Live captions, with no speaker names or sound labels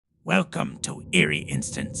Welcome to Eerie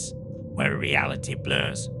Instance, where reality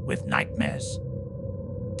blurs with nightmares.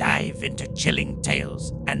 Dive into chilling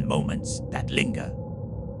tales and moments that linger.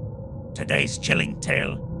 Today's chilling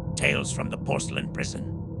tale, Tales from the Porcelain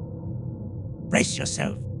Prison. Brace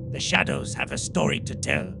yourself, the shadows have a story to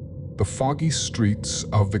tell. The foggy streets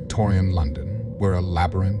of Victorian London were a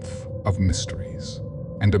labyrinth of mysteries,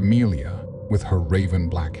 and Amelia, with her raven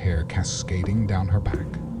black hair cascading down her back,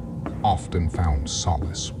 often found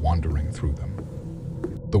solace wandering through them.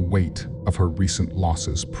 The weight of her recent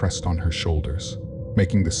losses pressed on her shoulders,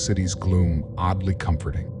 making the city's gloom oddly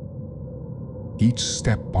comforting. Each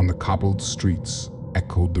step on the cobbled streets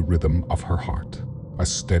echoed the rhythm of her heart, a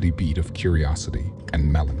steady beat of curiosity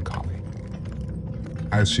and melancholy.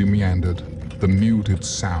 As she meandered, the muted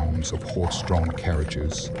sounds of horse-drawn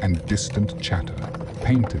carriages and distant chatter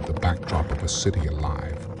painted the backdrop of a city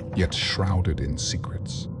alive, yet shrouded in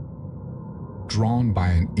secrets. Drawn by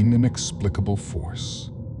an inexplicable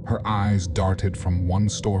force, her eyes darted from one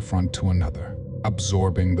storefront to another,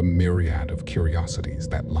 absorbing the myriad of curiosities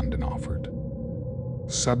that London offered.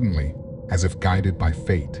 Suddenly, as if guided by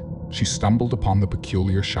fate, she stumbled upon the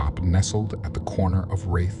peculiar shop nestled at the corner of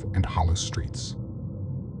Wraith and Hollis streets.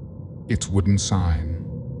 Its wooden sign,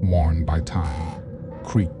 worn by time,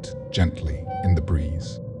 creaked gently in the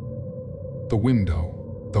breeze. The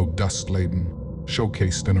window, though dust-laden,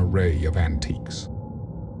 showcased an array of antiques.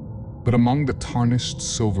 But among the tarnished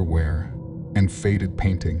silverware and faded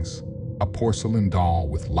paintings, a porcelain doll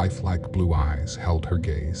with lifelike blue eyes held her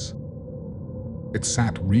gaze. It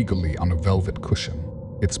sat regally on a velvet cushion,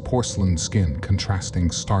 its porcelain skin contrasting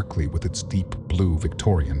starkly with its deep blue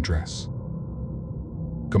Victorian dress.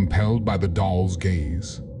 Compelled by the doll's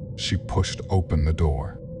gaze, she pushed open the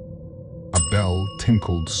door. A bell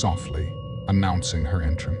tinkled softly, announcing her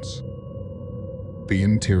entrance. The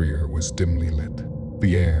interior was dimly lit,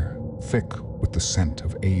 the air thick with the scent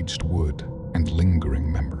of aged wood and lingering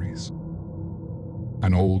memories.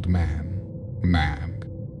 An old man,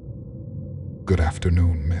 "Good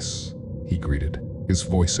afternoon, miss," he greeted, his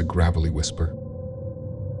voice a gravelly whisper.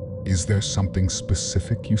 "Is there something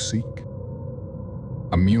specific you seek?"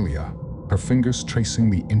 Amelia, her fingers tracing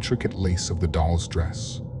the intricate lace of the doll's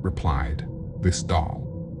dress, replied, "This doll.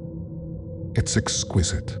 It's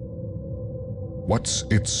exquisite. What's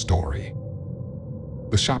its story?"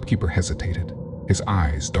 The shopkeeper hesitated, his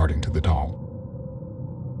eyes darting to the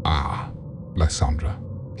doll. "Ah, Lysandra,"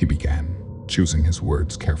 he began, choosing his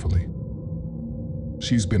words carefully.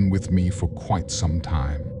 "She's been with me for quite some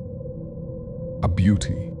time. A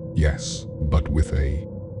beauty, yes, but with a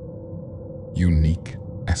unique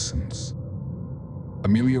essence."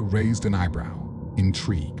 Amelia raised an eyebrow,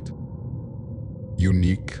 intrigued.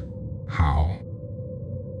 "Unique? How?"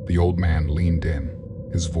 The old man leaned in,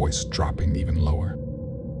 his voice dropping even lower.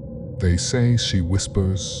 "They say she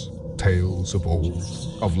whispers tales of old,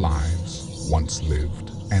 of lives once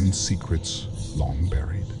lived and secrets long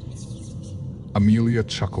buried." Amelia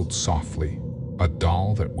chuckled softly. "A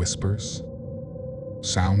doll that whispers?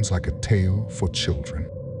 Sounds like a tale for children."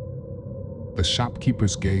 The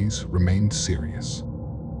shopkeeper's gaze remained serious.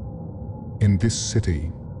 "In this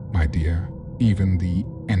city, my dear, even the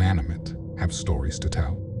inanimate have stories to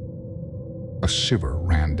tell." A shiver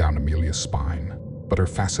ran down Amelia's spine, but her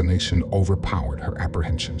fascination overpowered her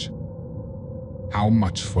apprehensions. "How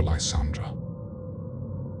much for Lysandra?"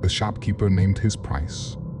 The shopkeeper named his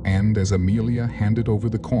price, and as Amelia handed over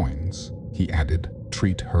the coins, he added,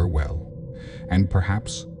 "Treat her well, and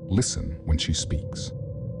perhaps listen when she speaks."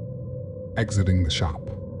 Exiting the shop,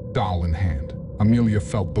 doll in hand, Amelia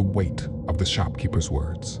felt the weight of the shopkeeper's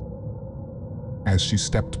words. As she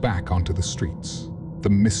stepped back onto the streets, the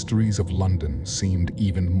mysteries of London seemed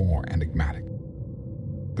even more enigmatic.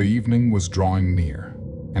 The evening was drawing near,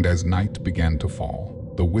 and as night began to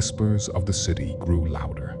fall, the whispers of the city grew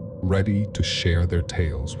louder, ready to share their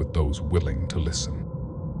tales with those willing to listen.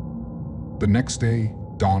 The next day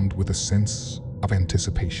dawned with a sense of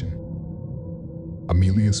anticipation.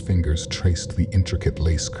 Amelia's fingers traced the intricate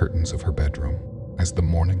lace curtains of her bedroom as the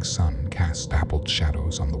morning sun cast dappled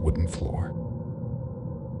shadows on the wooden floor.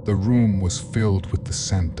 The room was filled with the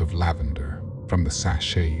scent of lavender from the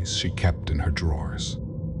sachets she kept in her drawers.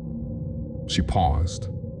 She paused,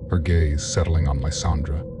 her gaze settling on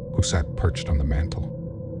Lysandra, who sat perched on the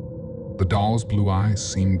mantel. The doll's blue eyes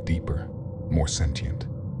seemed deeper, more sentient.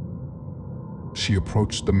 She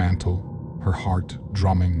approached the mantel, her heart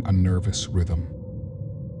drumming a nervous rhythm.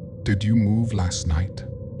 "Did you move last night,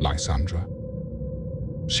 Lysandra?"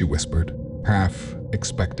 she whispered, half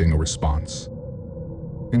expecting a response.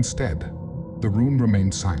 Instead, the room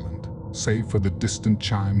remained silent, save for the distant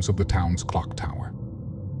chimes of the town's clock tower.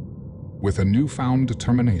 With a newfound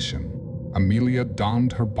determination, Amelia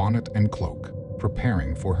donned her bonnet and cloak,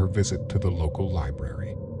 preparing for her visit to the local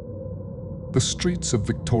library. The streets of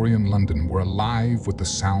Victorian London were alive with the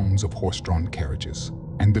sounds of horse-drawn carriages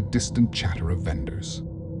and the distant chatter of vendors.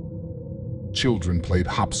 Children played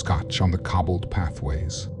hopscotch on the cobbled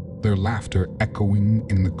pathways, their laughter echoing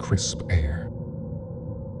in the crisp air.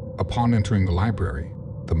 Upon entering the library,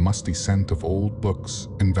 the musty scent of old books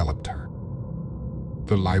enveloped her.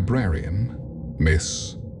 The librarian,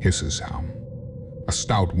 Miss Hissesham, a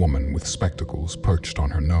stout woman with spectacles perched on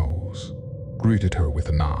her nose, greeted her with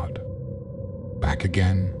a nod. "Back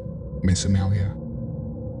again, Miss Amelia?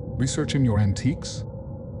 Researching your antiques?"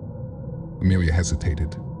 Amelia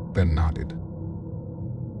hesitated, then nodded.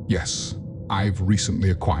 "Yes, I've recently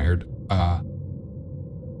acquired a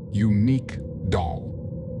unique doll.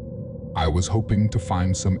 I was hoping to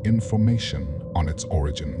find some information on its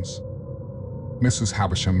origins." Mrs.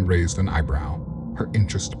 Havisham raised an eyebrow, her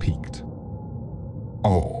interest piqued.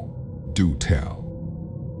 "Oh, do tell."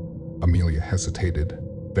 Amelia hesitated,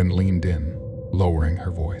 then leaned in, lowering her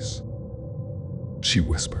voice. She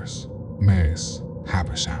whispers, "Miss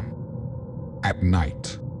Havisham, at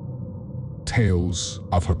night, tales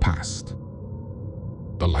of her past."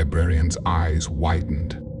 The librarian's eyes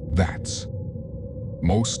widened. "That's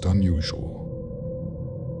most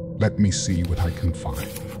unusual. Let me see what I can find."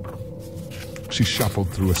 She shuffled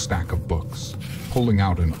through a stack of books, pulling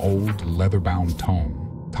out an old leather-bound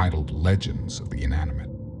tome titled Legends of the Inanimate.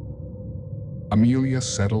 Amelia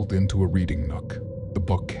settled into a reading nook, the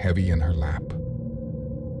book heavy in her lap.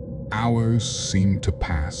 Hours seemed to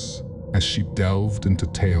pass as she delved into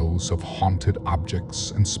tales of haunted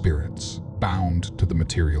objects and spirits bound to the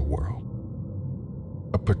material world.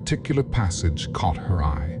 A particular passage caught her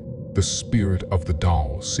eye. The spirit of the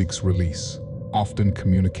doll seeks release, often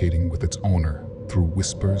communicating with its owner through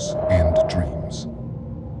whispers and dreams.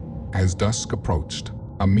 As dusk approached,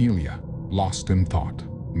 Amelia, lost in thought,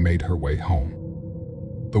 made her way home.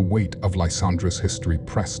 The weight of Lysandra's history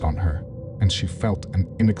pressed on her, and she felt an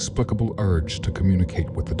inexplicable urge to communicate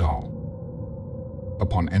with the doll.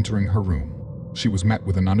 Upon entering her room, she was met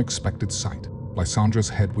with an unexpected sight. Lysandra's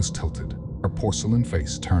head was tilted, her porcelain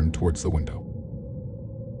face turned towards the window.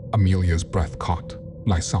 Amelia's breath caught.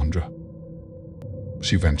 "Lysandra,"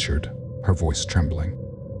 she ventured, her voice trembling.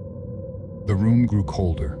 The room grew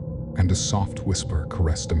colder, and a soft whisper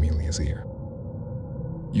caressed Amelia's ear.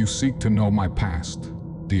 "You seek to know my past,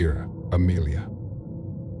 dear Amelia."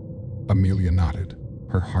 Amelia nodded,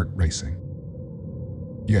 her heart racing.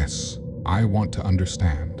 "Yes, I want to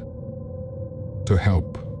understand. To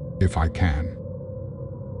help, if I can."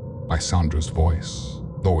 Lysandra's voice,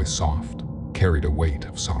 though soft, carried a weight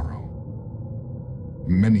of sorrow.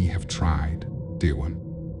 "Many have tried, dear one.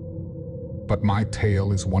 But my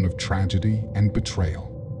tale is one of tragedy and betrayal.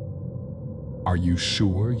 Are you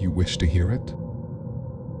sure you wish to hear it?"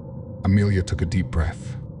 Amelia took a deep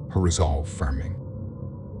breath, her resolve firming.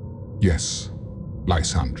 "Yes,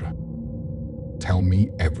 Lysandra. Tell me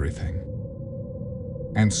everything."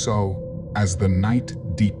 And so, as the night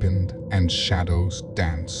deepened and shadows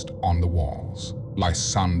danced on the walls,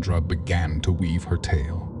 Lysandra began to weave her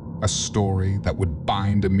tale, a story that would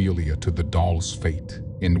bind Amelia to the doll's fate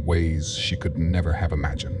in ways she could never have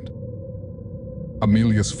imagined.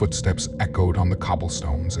 Amelia's footsteps echoed on the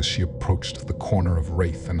cobblestones as she approached the corner of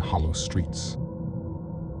Wraith and Hollow streets.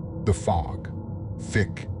 The fog,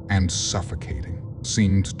 thick and suffocating,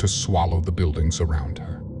 seemed to swallow the buildings around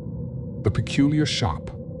her. The peculiar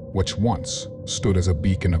shop, which once stood as a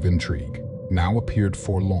beacon of intrigue, now appeared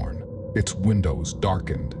forlorn, its windows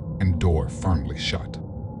darkened and door firmly shut.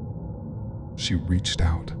 She reached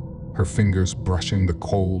out, her fingers brushing the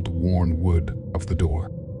cold, worn wood of the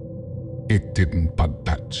door. It didn't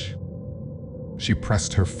budge. She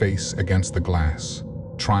pressed her face against the glass,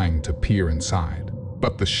 trying to peer inside,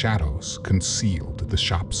 but the shadows concealed the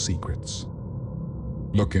shop's secrets.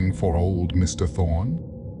 "Looking for old Mr. Thorne?"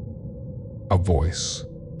 A voice,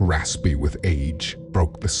 raspy with age,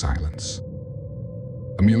 broke the silence.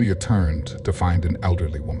 Amelia turned to find an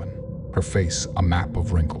elderly woman, her face a map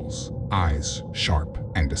of wrinkles, eyes sharp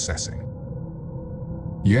and assessing.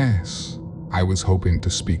 "Yes, I was hoping to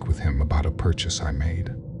speak with him about a purchase I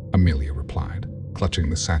made," Amelia replied, clutching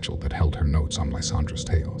the satchel that held her notes on Lysandra's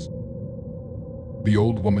tales. The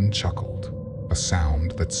old woman chuckled, a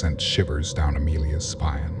sound that sent shivers down Amelia's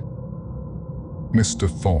spine. "Mr.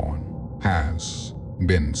 Thorne has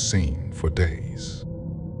been seen for days.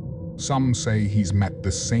 Some say he's met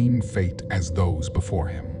the same fate as those before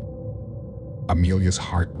him." Amelia's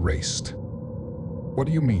heart raced. "What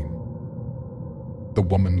do you mean?" The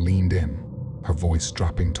woman leaned in, her voice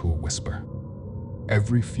dropping to a whisper.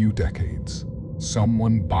 Every few decades,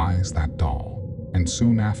 someone buys that doll, and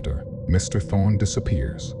soon after, Mr. Thorne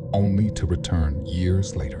disappears, only to return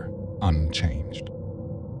years later, unchanged.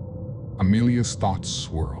 Amelia's thoughts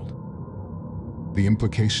swirled. The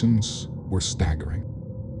implications were staggering.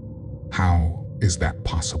 How is that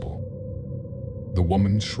possible? The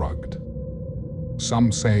woman shrugged.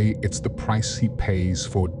 Some say it's the price he pays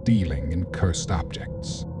for dealing in cursed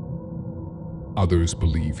objects. Others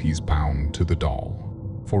believe he's bound to the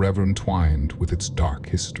doll, forever entwined with its dark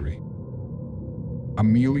history.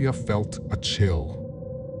 Amelia felt a chill.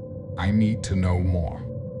 I need to know more.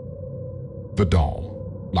 The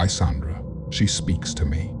doll, Lysandra, she speaks to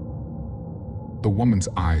me. The woman's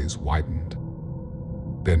eyes widened.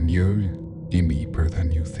 Then you're deeper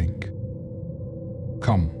than you think.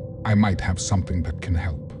 Come, I might have something that can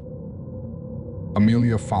help.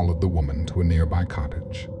 Amelia followed the woman to a nearby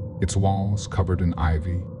cottage, its walls covered in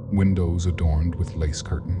ivy, windows adorned with lace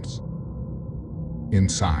curtains.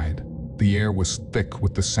 Inside, the air was thick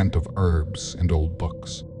with the scent of herbs and old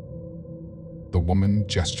books. The woman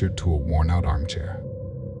gestured to a worn-out armchair.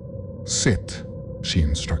 Sit, she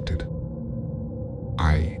instructed.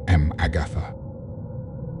 I am Agatha.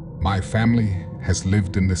 My family has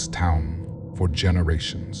lived in this town for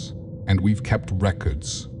generations, and we've kept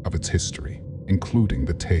records of its history, including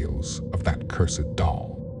the tales of that cursed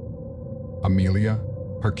doll. Amelia,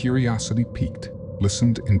 her curiosity piqued,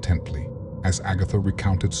 listened intently as Agatha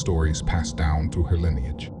recounted stories passed down through her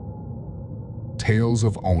lineage. Tales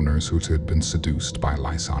of owners who had been seduced by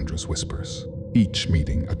Lysandra's whispers, each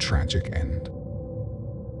meeting a tragic end.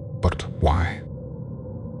 But why?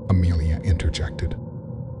 Amelia interjected.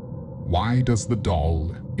 Why does the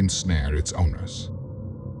doll ensnare its owners?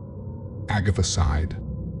 Agatha sighed.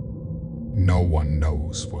 No one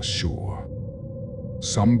knows for sure.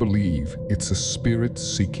 Some believe it's a spirit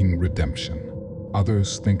seeking redemption.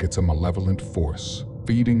 Others think it's a malevolent force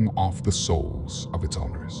feeding off the souls of its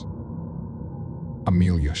owners.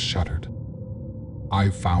 Amelia shuddered. I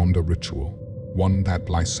found a ritual, one that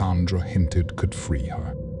Lysandra hinted could free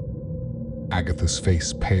her. Agatha's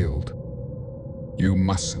face paled. You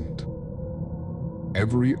mustn't.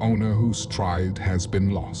 Every owner who's tried has been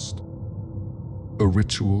lost. The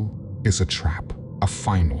ritual is a trap, a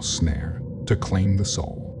final snare to claim the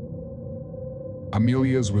soul.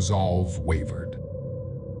 Amelia's resolve wavered.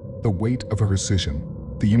 The weight of her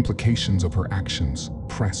decision, the implications of her actions,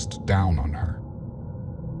 pressed down on her.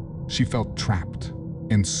 She felt trapped,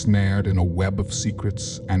 ensnared in a web of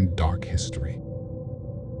secrets and dark history.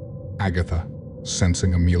 Agatha,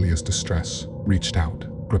 sensing Amelia's distress, reached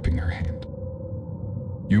out, gripping her hand.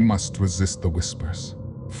 You must resist the whispers.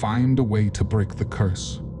 Find a way to break the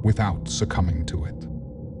curse without succumbing to it.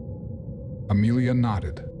 Amelia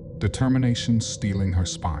nodded, determination stealing her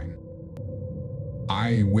spine.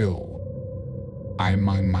 I will. I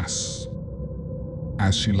must.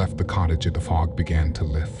 As she left the cottage, the fog began to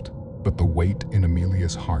lift, but the weight in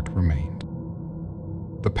Amelia's heart remained.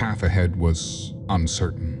 The path ahead was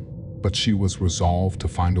uncertain, but she was resolved to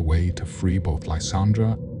find a way to free both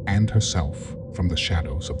Lysandra and herself from the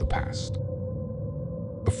shadows of the past.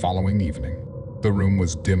 The following evening, the room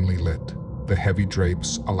was dimly lit, the heavy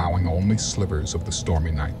drapes allowing only slivers of the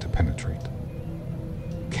stormy night to penetrate.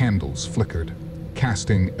 Candles flickered,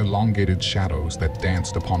 casting elongated shadows that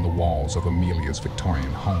danced upon the walls of Amelia's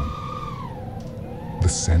Victorian home. The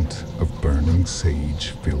scent of burning sage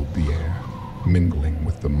filled the air, mingling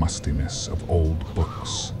with the mustiness of old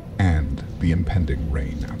books and the impending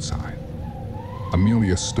rain outside.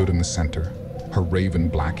 Amelia stood in the center, her raven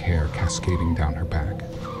black hair cascading down her back,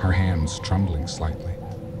 her hands trembling slightly.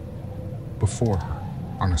 Before her,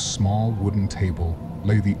 on a small wooden table,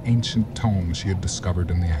 lay the ancient tome she had discovered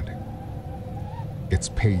in the attic. Its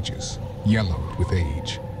pages, yellowed with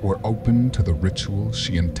age, were open to the ritual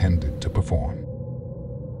she intended to perform.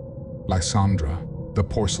 Lysandra, the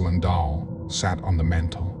porcelain doll, sat on the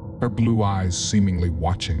mantel, her blue eyes seemingly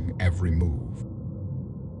watching every move.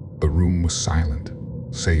 The room was silent,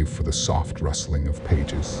 save for the soft rustling of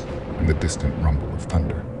pages and the distant rumble of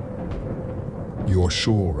thunder. You're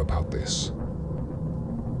sure about this?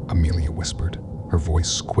 Amelia whispered, her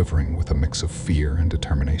voice quivering with a mix of fear and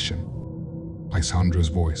determination. Lysandra's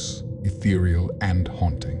voice, ethereal and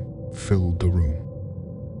haunting, filled the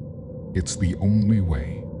room. It's the only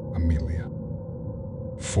way, Amelia.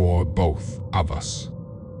 For both of us.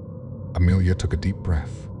 Amelia took a deep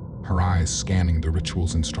breath, her eyes scanning the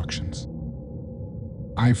ritual's instructions.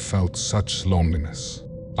 I've felt such loneliness,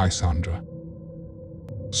 Lysandra.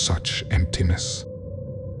 Such emptiness.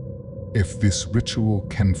 If this ritual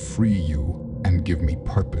can free you and give me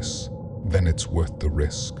purpose, then it's worth the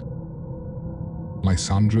risk.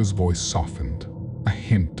 Lysandra's voice softened, a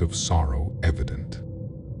hint of sorrow evident.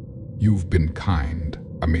 You've been kind,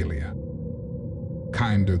 Amelia.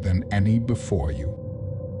 Kinder than any before you.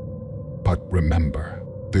 But remember,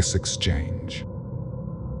 this exchange,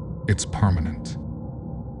 it's permanent.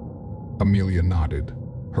 Amelia nodded,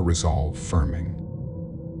 her resolve firming.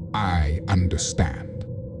 I understand.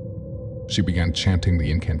 She began chanting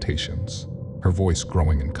the incantations, her voice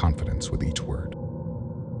growing in confidence with each word.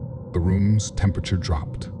 The room's temperature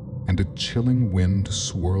dropped, and a chilling wind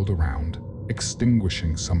swirled around,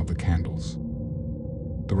 extinguishing some of the candles.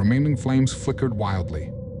 The remaining flames flickered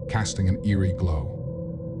wildly, casting an eerie glow.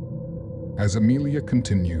 As Amelia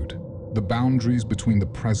continued, the boundaries between the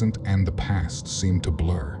present and the past seemed to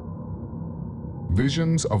blur.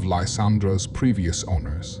 Visions of Lysandra's previous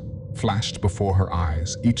owners flashed before her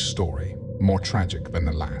eyes, each story more tragic than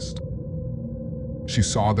the last. She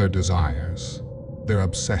saw their desires, their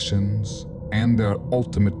obsessions, and their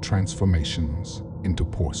ultimate transformations into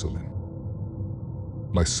porcelain.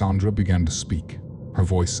 Lysandra began to speak, her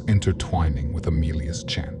voice intertwining with Amelia's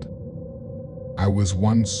chant. I was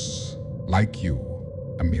once like you,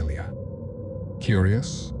 Amelia.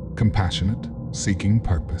 Curious, compassionate, seeking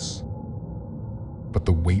purpose. But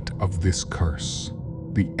the weight of this curse,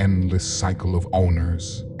 the endless cycle of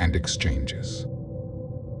owners and exchanges,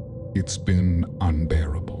 it's been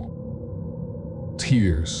unbearable.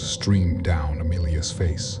 Tears streamed down Amelia's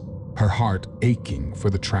face, her heart aching for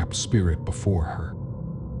the trapped spirit before her.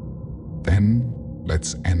 Then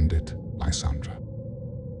let's end it, Lysandra.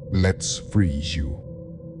 Let's freeze you.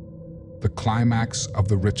 The climax of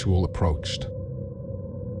the ritual approached.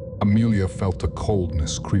 Amelia felt a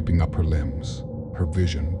coldness creeping up her limbs, her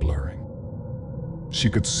vision blurring. She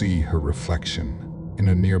could see her reflection in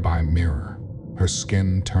a nearby mirror, her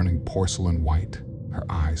skin turning porcelain white, her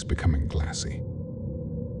eyes becoming glassy.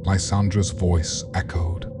 Lysandra's voice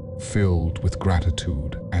echoed, filled with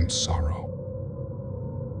gratitude and sorrow.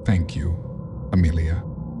 Thank you, Amelia.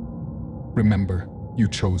 Remember, you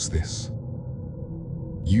chose this.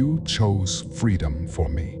 You chose freedom for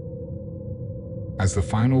me. As the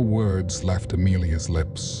final words left Amelia's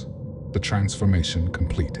lips, the transformation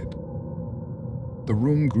completed. The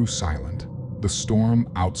room grew silent, the storm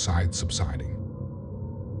outside subsiding.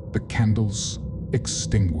 The candles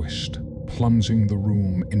extinguished, plunging the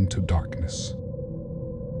room into darkness.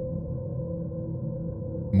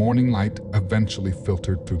 Morning light eventually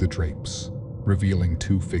filtered through the drapes, revealing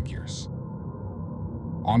two figures.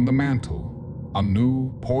 On the mantel, a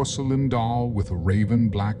new porcelain doll with raven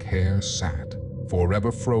black hair sat,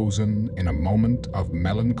 forever frozen in a moment of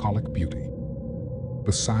melancholic beauty.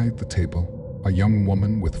 Beside the table, a young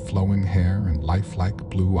woman with flowing hair and lifelike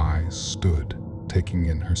blue eyes stood, taking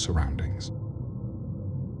in her surroundings.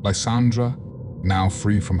 Lysandra, now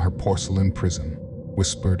free from her porcelain prison,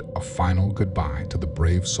 whispered a final goodbye to the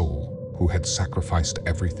brave soul who had sacrificed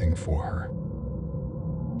everything for her.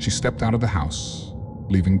 She stepped out of the house,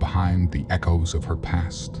 leaving behind the echoes of her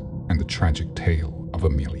past and the tragic tale of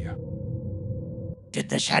Amelia. Did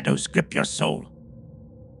the shadows grip your soul?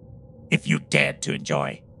 If you dared to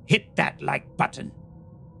enjoy, hit that like button.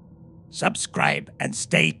 Subscribe and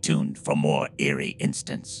stay tuned for more eerie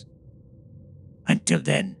instants. Until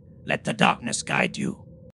then, let the darkness guide you.